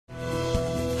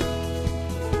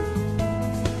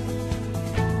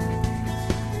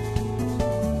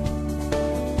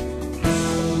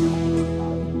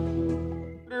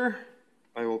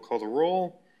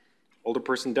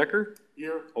Alderperson Decker?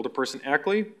 Here. Alderperson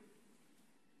Ackley?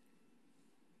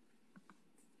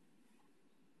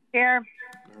 Here.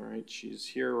 All right, she's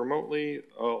here remotely.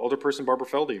 Alderperson Barbara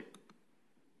Feldy?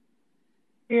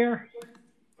 Here.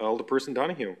 Alderperson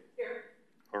Donahue? Here.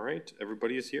 All right,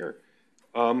 everybody is here.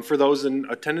 For those in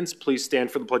attendance, please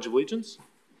stand for the Pledge of Allegiance.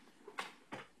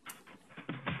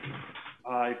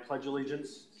 I pledge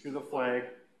allegiance to the flag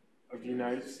of the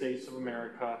United States of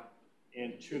America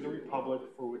and to the republic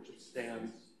for which it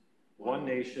stands, one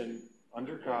nation,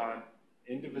 under God,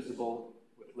 indivisible,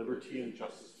 with liberty and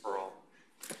justice for all.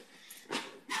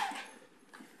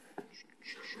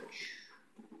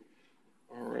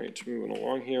 All right, moving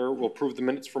along here. We'll approve the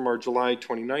minutes from our July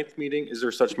 29th meeting. Is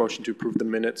there such motion to approve the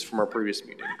minutes from our previous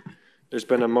meeting? There's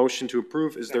been a motion to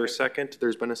approve. Is there a second?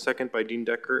 There's been a second by Dean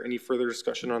Decker. Any further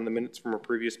discussion on the minutes from our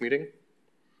previous meeting?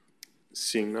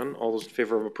 Seeing none, all those in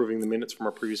favor of approving the minutes from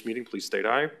our previous meeting, please state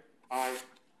aye. Aye.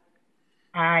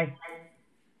 Aye.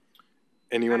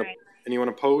 Anyone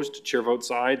opposed? Chair votes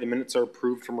aye. The minutes are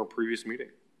approved from our previous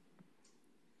meeting.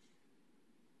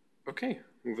 Okay,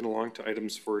 moving along to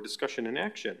items for discussion and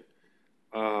action.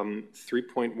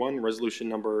 3.1, resolution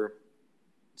number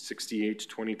 68,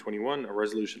 2021, a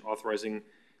resolution authorizing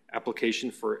application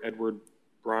for Edward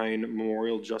Bryan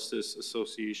Memorial Justice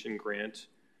Association grant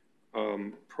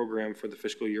program for the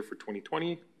fiscal year for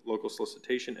 2020, local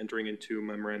solicitation, entering into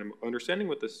memorandum of understanding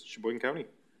with the Sheboygan County.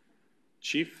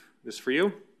 Chief, this is for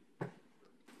you.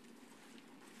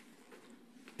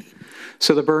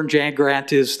 So the Burn JAG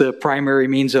grant is the primary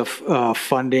means of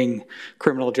funding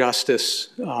criminal justice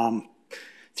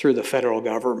through the federal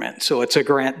government. So it's a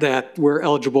grant that we're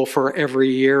eligible for every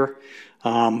year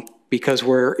because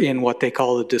we're in what they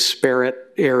call the disparate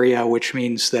area, which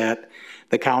means that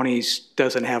the counties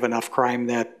doesn't have enough crime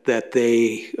that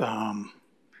they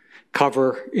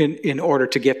cover in order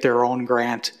to get their own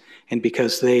grant. And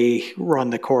because they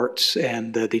run the courts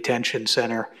and the detention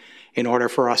center, in order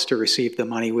for us to receive the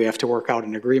money, we have to work out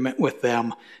an agreement with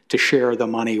them to share the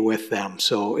money with them.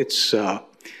 So it's a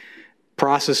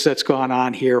process that's gone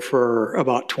on here for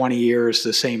about 20 years,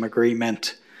 the same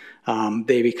agreement.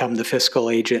 They become the fiscal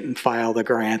agent and file the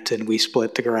grant, and we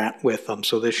split the grant with them.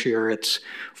 So this year it's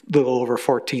a little over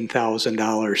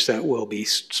 $14,000 that we'll be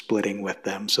splitting with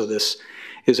them. So this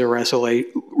is a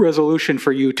resolution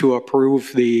for you to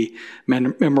approve the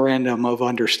memorandum of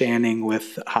understanding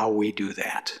with how we do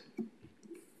that. All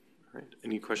right.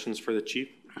 Any questions for the chief?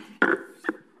 Are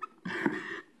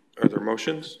there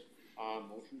motions?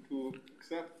 Motion to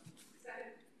accept. Second.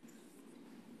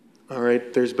 All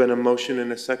right, there's been a motion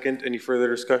and a second. Any further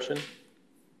discussion?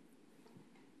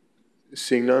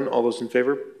 Seeing none, all those in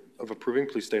favor of approving,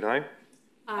 please state aye.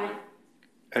 Aye.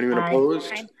 Anyone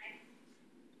opposed?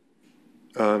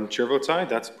 Aye. Chair votes aye.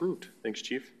 That's approved. Thanks,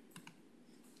 Chief.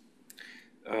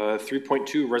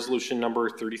 3.2, resolution number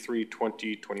 33,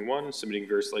 2021, submitting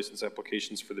various license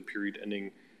applications for the period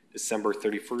ending December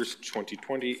 31st,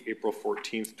 2020, April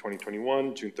 14th,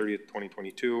 2021, June 30th,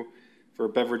 2022, for a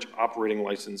beverage operating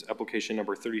license, application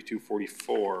number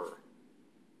 3244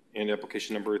 and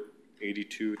application number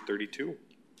 8232.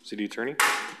 City Attorney.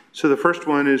 So the first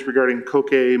one is regarding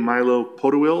Koke Milo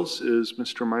Podewils. Is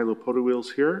Mr. Milo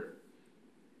Podewils here?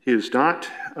 He is not.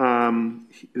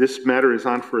 This matter is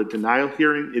on for a denial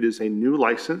hearing. It is a new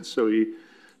license, so he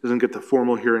doesn't get the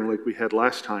formal hearing like we had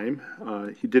last time.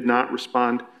 He did not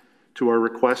respond to our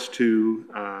request to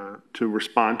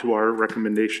respond to our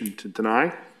recommendation to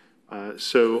deny.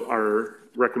 So our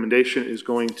recommendation is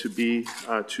going to be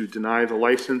to deny the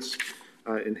license.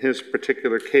 In his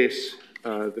particular case,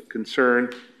 the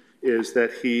concern is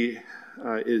that he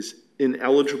is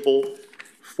ineligible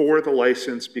for the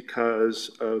license because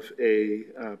of a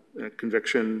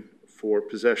conviction for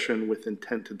possession with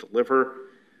intent to deliver.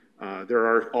 There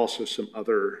are also some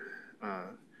other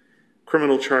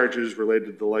criminal charges related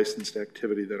to the licensed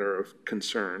activity that are of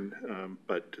concern,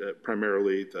 but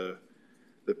primarily the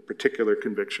particular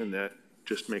conviction that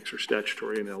just makes her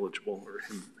statutory ineligible, or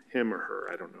him or her,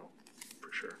 I don't know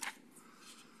for sure.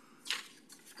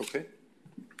 Okay.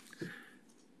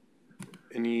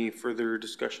 Any further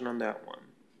discussion on that one?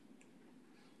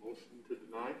 Motion to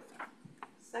deny.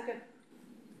 Second.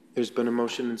 There's been a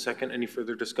motion and second. Any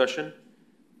further discussion?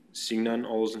 Seeing none,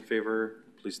 all those in favor,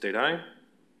 please state aye.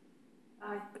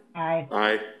 Aye. Aye.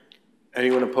 Aye.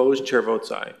 Anyone opposed? Chair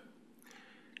votes aye.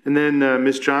 And then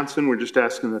Ms. Johnson, we're just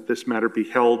asking that this matter be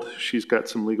held. She's got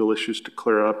some legal issues to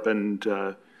clear up, and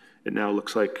it now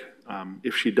looks like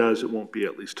if she does, it won't be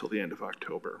at least till the end of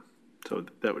October. So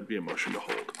that would be a motion to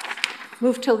hold.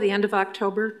 Move till the end of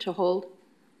October to hold.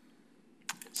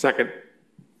 Second.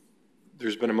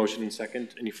 There's been a motion and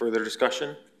second. Any further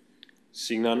discussion?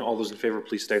 Seeing none, all those in favor,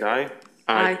 please state aye.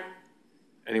 Aye.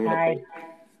 Anyone Aye. opposed?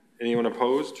 Anyone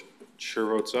opposed? Chair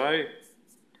votes aye.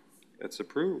 That's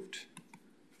approved.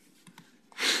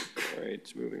 All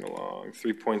right, moving along.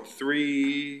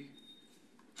 3.3,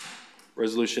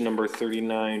 resolution number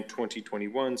 39,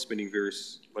 2021, submitting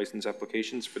various license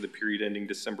applications for the period ending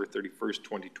December 31st,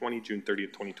 2020, June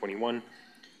 30th, 2021,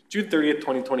 June 30th,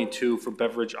 2022 for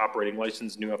beverage operating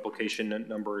license, new application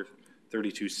number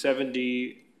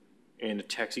 3270, and a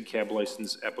taxi cab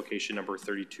license application number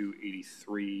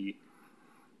 3283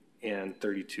 and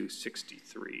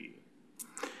 3263.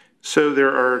 So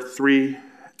there are 3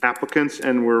 applicants,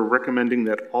 and we're recommending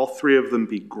that all 3 of them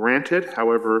be granted.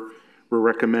 However, we're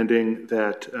recommending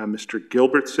that Mr.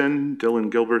 Gilbertson, Dylan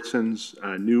Gilbertson's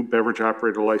new beverage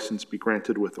operator license be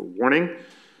granted with a warning.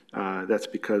 That's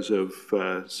because of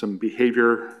some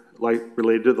behavior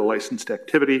related to the licensed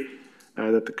activity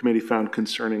that the committee found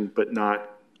concerning, but not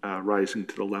rising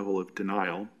to the level of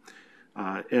denial.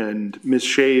 And Ms.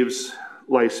 Shave's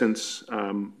license,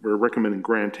 we're recommending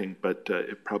granting, but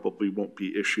it probably won't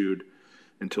be issued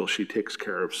until she takes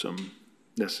care of some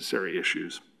necessary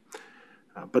issues.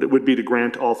 But it would be to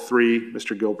grant all 3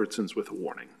 Mr. Gilbertsons with a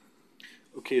warning.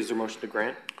 Okay, is there a motion to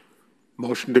grant?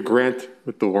 Motion to grant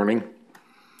with the warning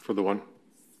for the one.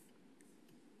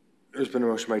 There's been a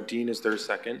motion by Dean. Is there a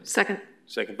second? Second.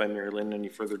 Second by Mary Lynn. Any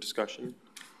further discussion?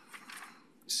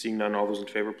 Seeing none, all those in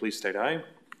favor, please state aye.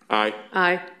 Aye.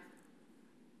 Aye.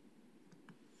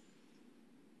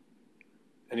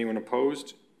 Anyone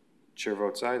opposed? Chair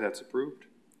votes aye. That's approved.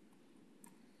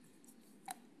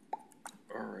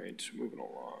 All right, moving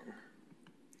along.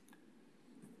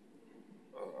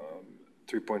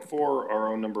 3.4,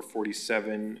 RO number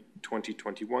 47,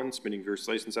 2021, submitting various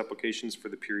license applications for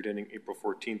the period ending April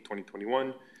 14th,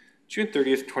 2021, June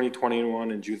 30th,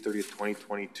 2021, and June 30th,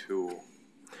 2022.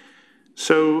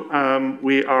 So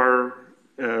we are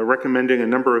recommending a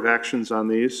number of actions on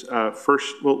these.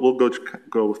 First, we'll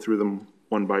go through them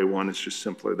one by one. It's just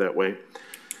simpler that way.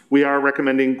 We are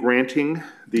recommending granting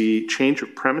the change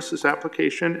of premises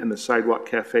application and the Sidewalk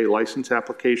Cafe license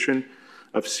application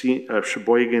of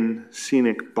Sheboygan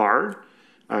Scenic Bar,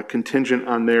 contingent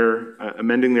on their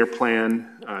amending their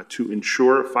plan to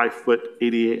ensure a 5-foot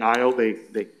ADA aisle.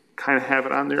 They kind of have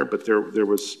it on there, but there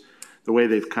was the way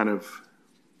they've kind of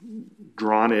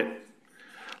drawn it,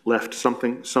 left some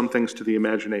things to the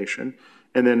imagination.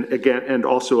 And then again, and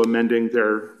also amending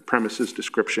their premises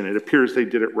description. It appears they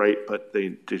did it right, but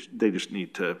they just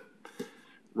need to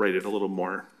write it a little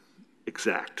more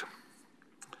exact.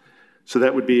 So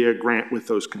that would be a grant with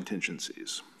those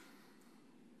contingencies.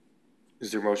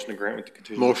 Is there a motion to grant with the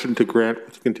contingencies? Motion to grant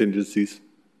with contingencies.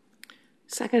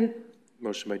 Second.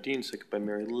 Motion by Dean, second by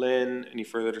Mary Lynn. Any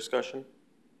further discussion?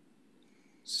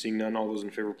 Seeing none, all those in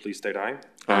favor, please state aye.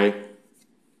 Aye.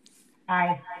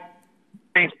 Aye.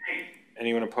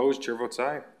 Anyone opposed? Chair votes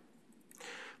aye.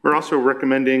 We're also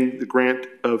recommending the grant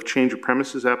of change of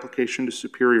premises application to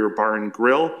Superior Bar and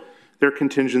Grill. Their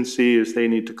contingency is they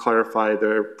need to clarify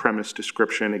their premise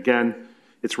description. Again,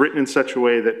 it's written in such a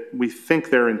way that we think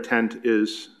their intent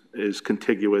is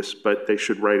contiguous, but they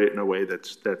should write it in a way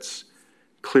that's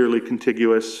clearly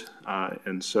contiguous.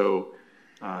 And so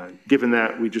given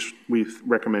that, we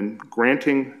recommend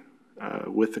granting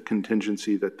with the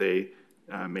contingency that they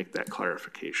make that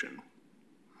clarification.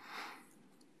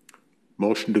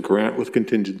 Motion to grant with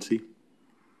contingency.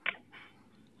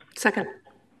 Second.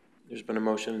 There's been a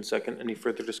motion and second. Any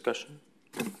further discussion?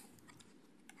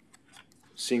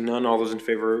 Seeing none, all those in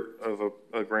favor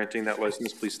of granting that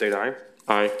license, please state aye.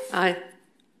 Aye. Aye.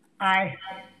 Aye.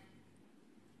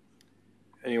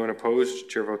 Anyone opposed?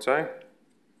 Chair votes aye.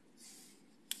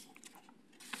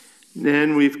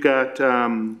 Then we've got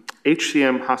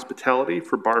HCM Hospitality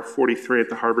for Bar 43 at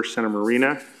the Harbor Center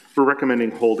Marina. We're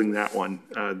recommending holding that one.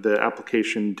 The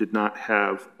application did not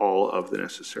have all of the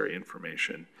necessary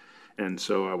information, and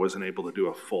so I wasn't able to do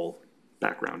a full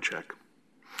background check.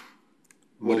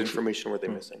 What information were they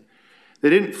missing? They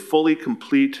didn't fully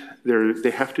complete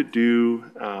they have to do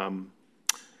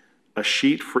a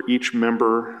sheet for each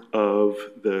member of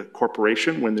the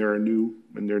corporation when they're new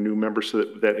members, so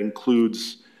that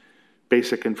includes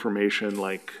basic information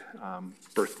like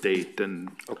birth date and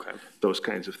those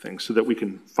kinds of things, so that we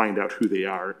can find out who they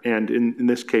are. And in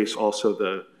this case, also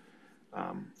the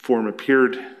form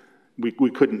appeared, we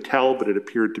couldn't tell, but it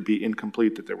appeared to be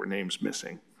incomplete, that there were names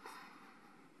missing.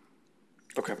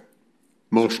 Okay.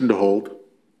 Motion to hold.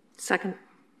 Second.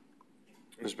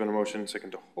 There's been a motion and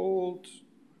second to hold.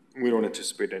 We don't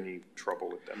anticipate any trouble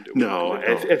with them doing it. No,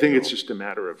 I think it's just a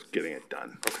matter of getting it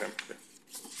done. Okay.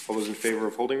 All those in favor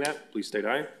of holding that, please state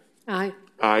aye. Aye.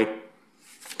 Aye.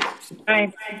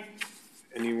 Aye.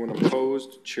 Anyone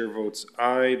opposed? Chair votes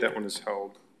aye. That one is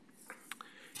held.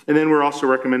 And then we're also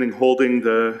recommending holding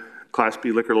the Class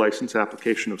B liquor license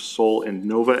application of Sol and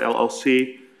Nova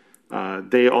LLC.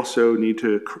 They also need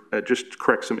to just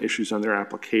correct some issues on their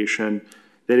application.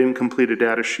 They didn't complete a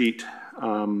data sheet,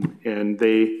 and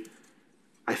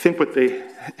I think what they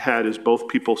had is both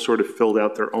people sort of filled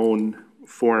out their own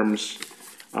forms,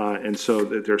 and so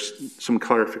that there's some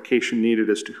clarification needed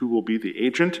as to who will be the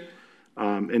agent.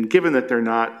 And given that they're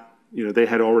not, they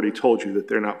had already told you that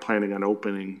they're not planning on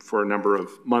opening for a number of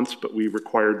months, but we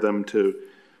required them to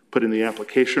put in the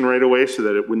application right away so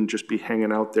that it wouldn't just be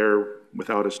hanging out there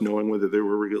without us knowing whether they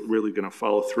were really going to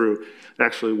follow through. It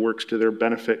actually works to their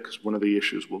benefit because one of the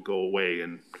issues will go away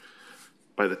and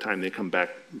by the time they come back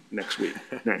next week,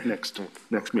 next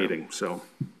meeting, so.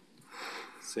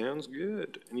 Sounds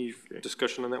good. Any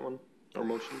discussion on that one or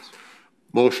motions?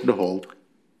 Motion to hold.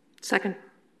 Second.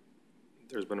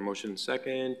 There's been a motion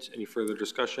second. Any further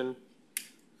discussion?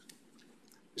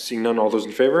 Seeing none, all those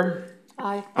in favor?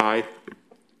 Aye. Aye.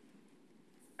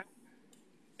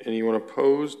 Anyone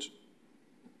opposed?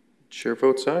 Chair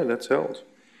votes aye. That's held.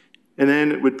 And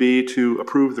then it would be to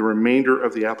approve the remainder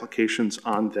of the applications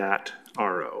on that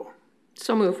RO.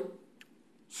 So move.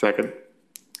 Second.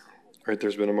 All right,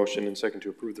 there's been a motion and second to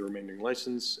approve the remaining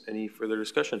license. Any further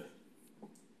discussion?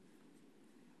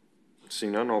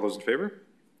 Seeing none, all those in favor?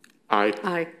 Aye.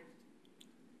 Aye.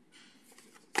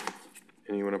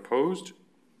 Anyone opposed?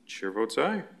 Chair votes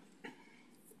aye.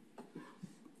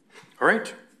 All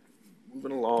right,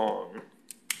 moving along.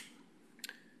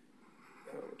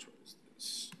 Which one is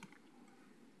this?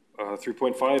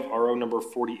 3.5, RO number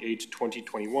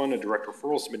 48-2021, a direct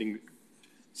referral submitting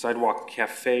sidewalk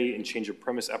cafe and change of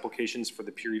premise applications for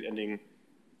the period ending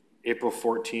April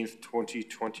 14th,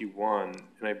 2021.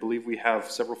 And I believe we have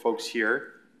several folks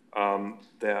here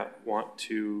that want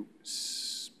to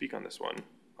speak on this one.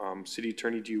 City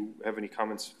Attorney, do you have any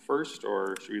comments first,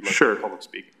 or should we let the public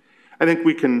speak? I think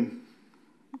we can,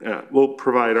 we'll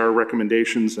provide our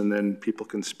recommendations and then people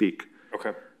can speak.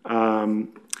 Okay.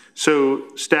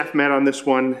 So staff met on this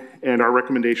one and our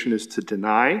recommendation is to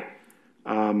deny.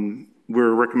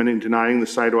 We're recommending denying the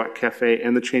sidewalk cafe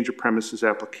and the change of premises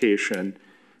application.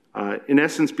 In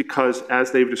essence, because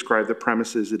as they've described the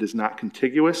premises, it is not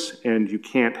contiguous and you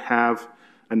can't have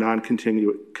a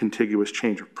non-contiguous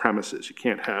change of premises. You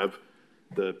can't have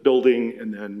the building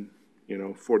and then,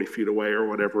 40 feet away or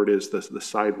whatever it is, the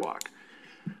sidewalk.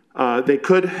 They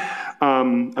could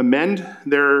amend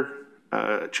their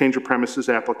change of premises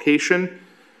application,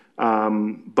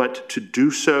 but to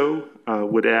do so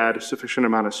would add a sufficient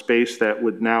amount of space that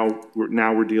would now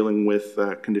we're dealing with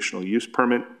conditional use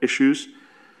permit issues.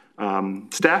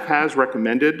 Staff has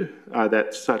recommended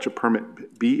that such a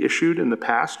permit be issued in the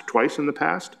past, twice in the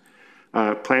past.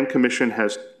 Plan Commission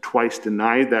has twice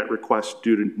denied that request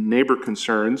due to neighbor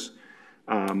concerns.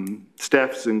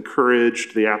 Staff has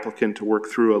encouraged the applicant to work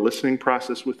through a listening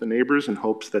process with the neighbors in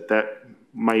hopes that that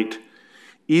might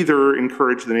either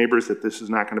encourage the neighbors that this is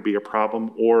not going to be a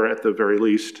problem, or at the very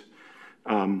least,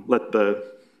 let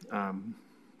the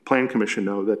Plan Commission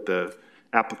know that the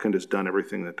applicant has done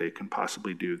everything that they can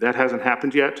possibly do. That hasn't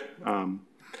happened yet.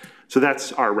 So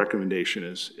that's our recommendation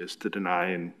is to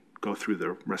deny and go through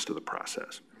the rest of the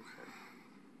process.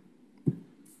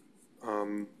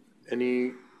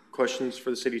 Any questions for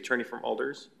the City Attorney from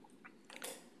Alders?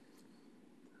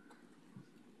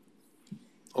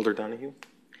 Alder Donahue?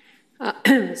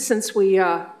 Since we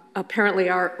apparently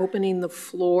are opening the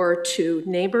floor to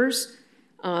neighbors,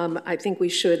 I think we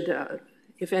should,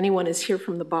 if anyone is here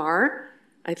from the bar,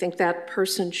 I think that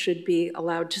person should be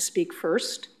allowed to speak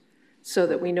first so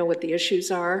that we know what the issues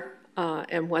are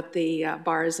and what the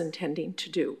bar is intending to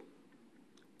do,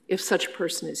 if such a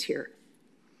person is here.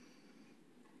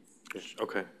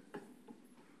 Okay.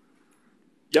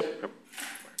 Yep.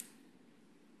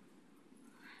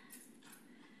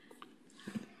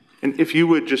 And if you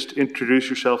would just introduce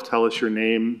yourself, tell us your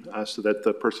name so that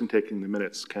the person taking the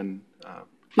minutes can.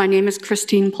 My name is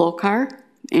Christine Polkar,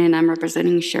 and I'm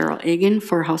representing Cheryl Egan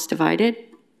for House Divided.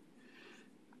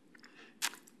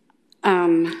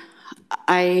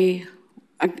 I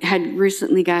had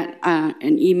recently got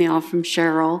an email from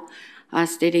Cheryl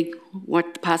stating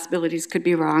what the possibilities could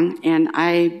be wrong, and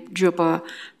I drew up a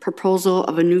proposal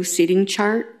of a new seating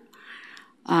chart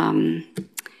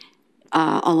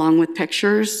along with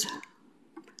pictures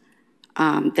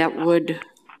that would,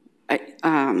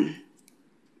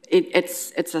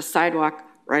 it's a sidewalk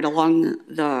right along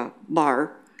the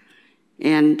bar,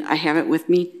 and I have it with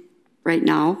me right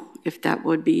now, if that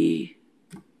would be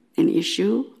an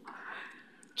issue.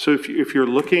 So if you're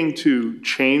looking to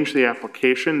change the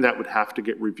application, that would have to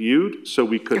get reviewed. So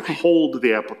we could Okay. hold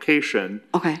the application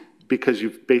Okay, because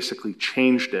you've basically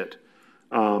changed it.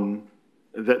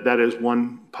 That is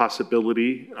one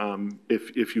possibility,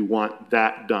 if you want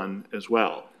that done as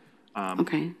well.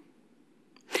 okay.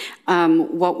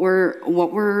 What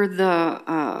were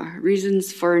the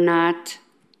reasons for not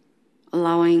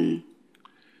allowing?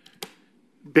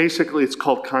 Basically, it's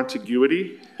called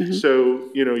contiguity. So,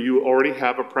 you already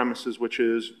have a premises, which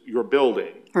is your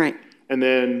building. Right, And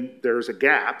then there's a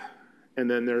gap, and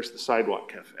then there's the sidewalk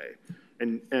cafe.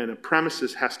 And a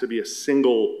premises has to be a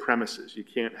single premises. You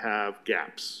can't have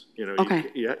gaps. Okay.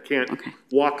 You can't Okay.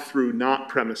 walk through not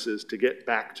premises to get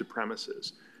back to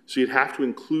premises. So you'd have to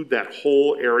include that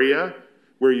whole area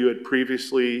where you had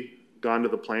previously gone to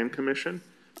the plan commission.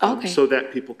 Okay. So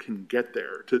that people can get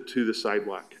there to the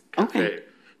sidewalk cafe. Okay.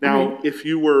 Now, if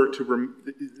you were to,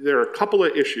 there are a couple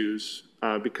of issues,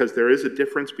 because there is a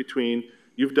difference between,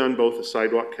 you've done both a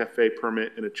sidewalk cafe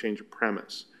permit and a change of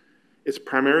premise. It's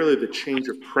primarily the change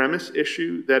of premise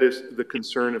issue that is the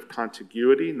concern of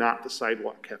contiguity, not the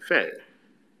sidewalk cafe.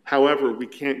 However, we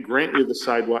can't grant you the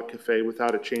sidewalk cafe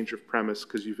without a change of premise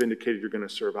because you've indicated you're going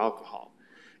to serve alcohol.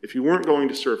 If you weren't going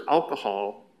to serve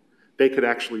alcohol, they could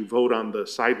actually vote on the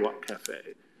sidewalk cafe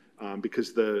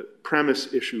because the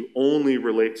premise issue only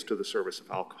relates to the service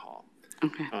of alcohol.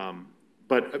 okay,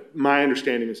 But my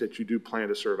understanding is that you do plan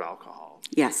to serve alcohol.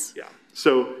 yes, Yeah.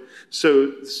 So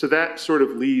that sort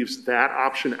of leaves that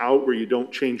option out where you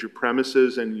don't change your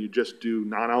premises and you just do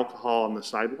non-alcohol on the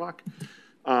sidewalk.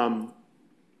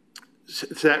 So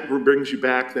that brings you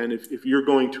back then, if you're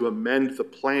going to amend the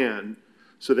plan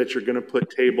so that you're going to put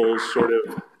tables sort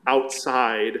of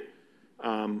outside,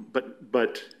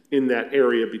 but in that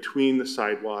area between the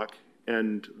sidewalk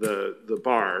and the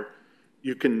bar,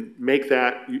 you can make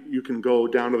that, you can go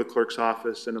down to the clerk's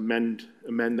office and amend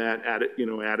that, add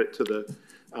it to the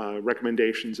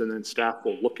recommendations, and then staff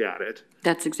will look at it.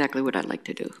 that's exactly what I'd like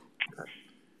to do.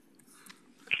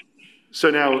 So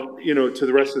now, to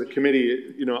the rest of the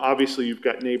committee, obviously you've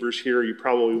got neighbors here, you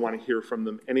probably want to hear from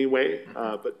them anyway,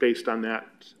 but based on that,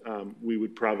 we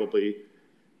would probably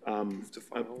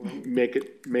make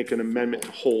an amendment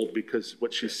to hold, because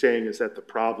what she's saying is that the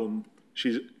problem,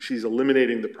 she's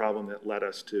eliminating the problem that led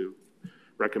us to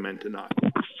recommend to not.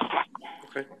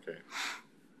 Okay.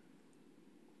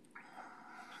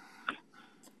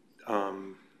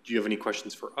 Do you have any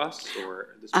questions for us or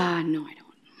at this point? No, I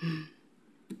don't.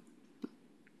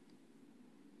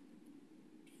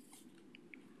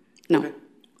 No, Okay.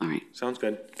 all right, Sounds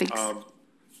good. Thanks.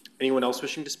 Anyone else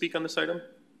wishing to speak on this item?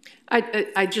 I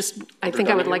think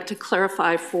I would like to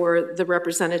clarify for the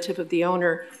representative of the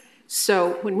owner.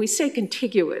 So when we say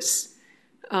contiguous,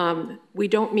 we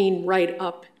don't mean right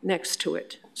up next to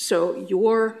it. So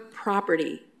your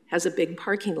property has a big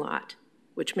parking lot,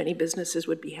 which many businesses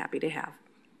would be happy to have.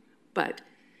 But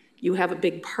you have a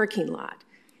big parking lot.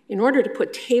 In order to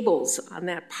put tables on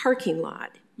that parking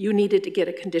lot, you needed to get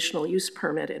a conditional use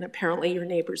permit, and apparently your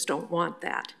neighbors don't want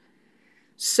that.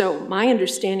 So my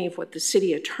understanding of what the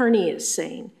city attorney is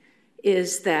saying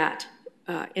is that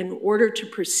in order to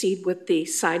proceed with the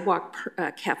sidewalk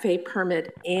cafe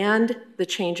permit and the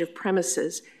change of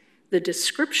premises, the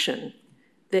description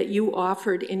that you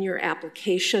offered in your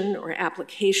application or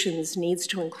applications needs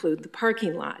to include the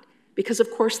parking lot, because of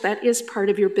course that is part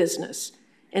of your business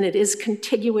and it is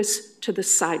contiguous to the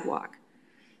sidewalk.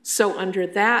 So under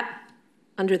that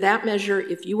measure,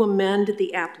 if you amend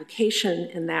the application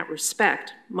in that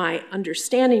respect, my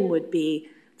understanding would be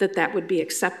that that would be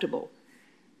acceptable.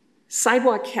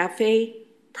 Sidewalk cafe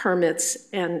permits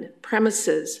and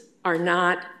premises are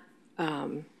not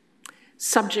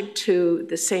subject to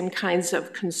the same kinds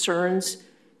of concerns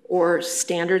or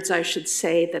standards, I should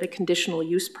say, that a conditional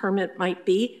use permit might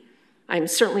be. I'm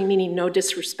certainly meaning no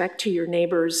disrespect to your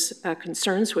neighbors'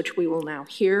 concerns, which we will now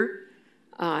hear,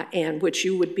 and which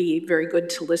you would be very good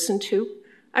to listen to.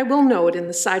 I will note in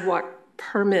the sidewalk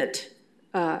permit,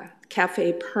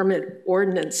 cafe permit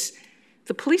ordinance,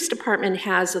 the police department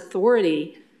has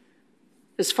authority,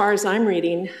 as far as I'm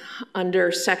reading,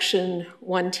 under section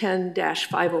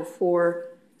 110-504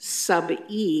 sub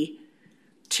E,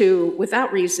 to,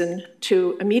 without reason,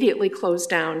 to immediately close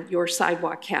down your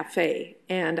sidewalk cafe.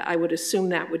 And I would assume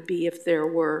that would be if there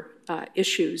were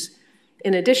issues.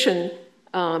 In addition,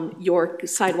 your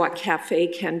sidewalk cafe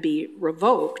can be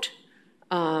revoked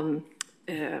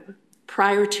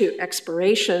prior to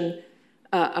expiration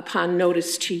upon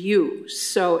notice to you.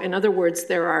 So in other words,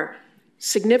 there are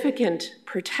significant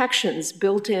protections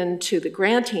built into the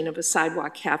granting of a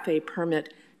sidewalk cafe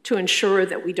permit to ensure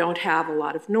that we don't have a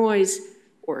lot of noise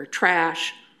or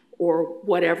trash or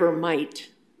whatever might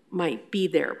be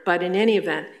there. But in any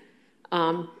event,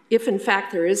 if in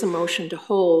fact there is a motion to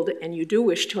hold and you do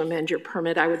wish to amend your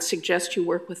permit, I would suggest you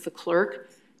work with the clerk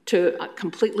to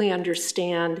completely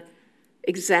understand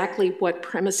exactly what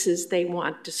premises they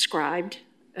want described,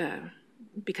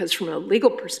 because from a legal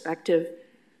perspective,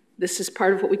 this is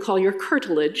part of what we call your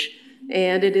curtilage,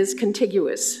 and it is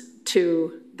contiguous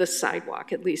to the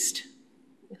sidewalk, at least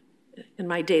in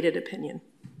my dated opinion.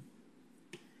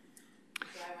 So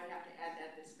I would have to add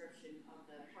that description of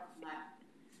the parking lot.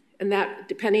 And that,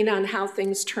 depending on how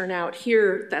things turn out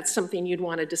here, that's something you'd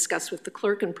want to discuss with the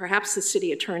clerk and perhaps the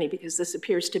city attorney, because this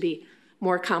appears to be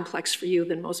more complex for you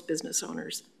than most business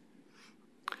owners.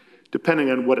 Depending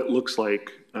on what it looks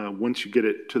like, once you get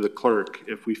it to the clerk,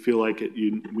 if we feel like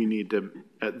we need to,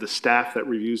 the staff that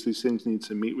reviews these things needs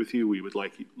to meet with you, we would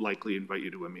likely invite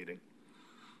you to a meeting.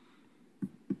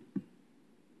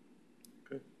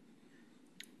 Okay.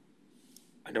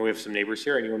 I know we have some neighbors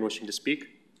here. Anyone wishing to speak?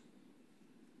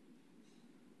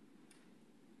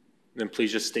 Then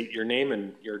please just state your name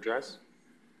and your address.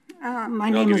 My and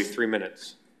name I'll give is... you 3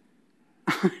 minutes.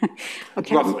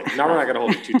 Okay. Roughly. Now we're not going to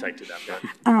hold you too tight to that.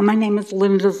 But. My name is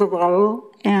Linda Zavallo,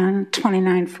 and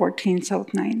 2914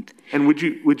 South 9th. And would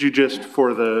you just,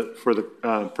 for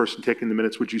the person taking the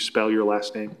minutes, would you spell your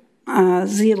last name?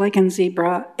 Z like in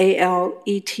zebra,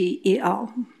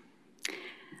 Aletel.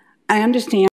 I understand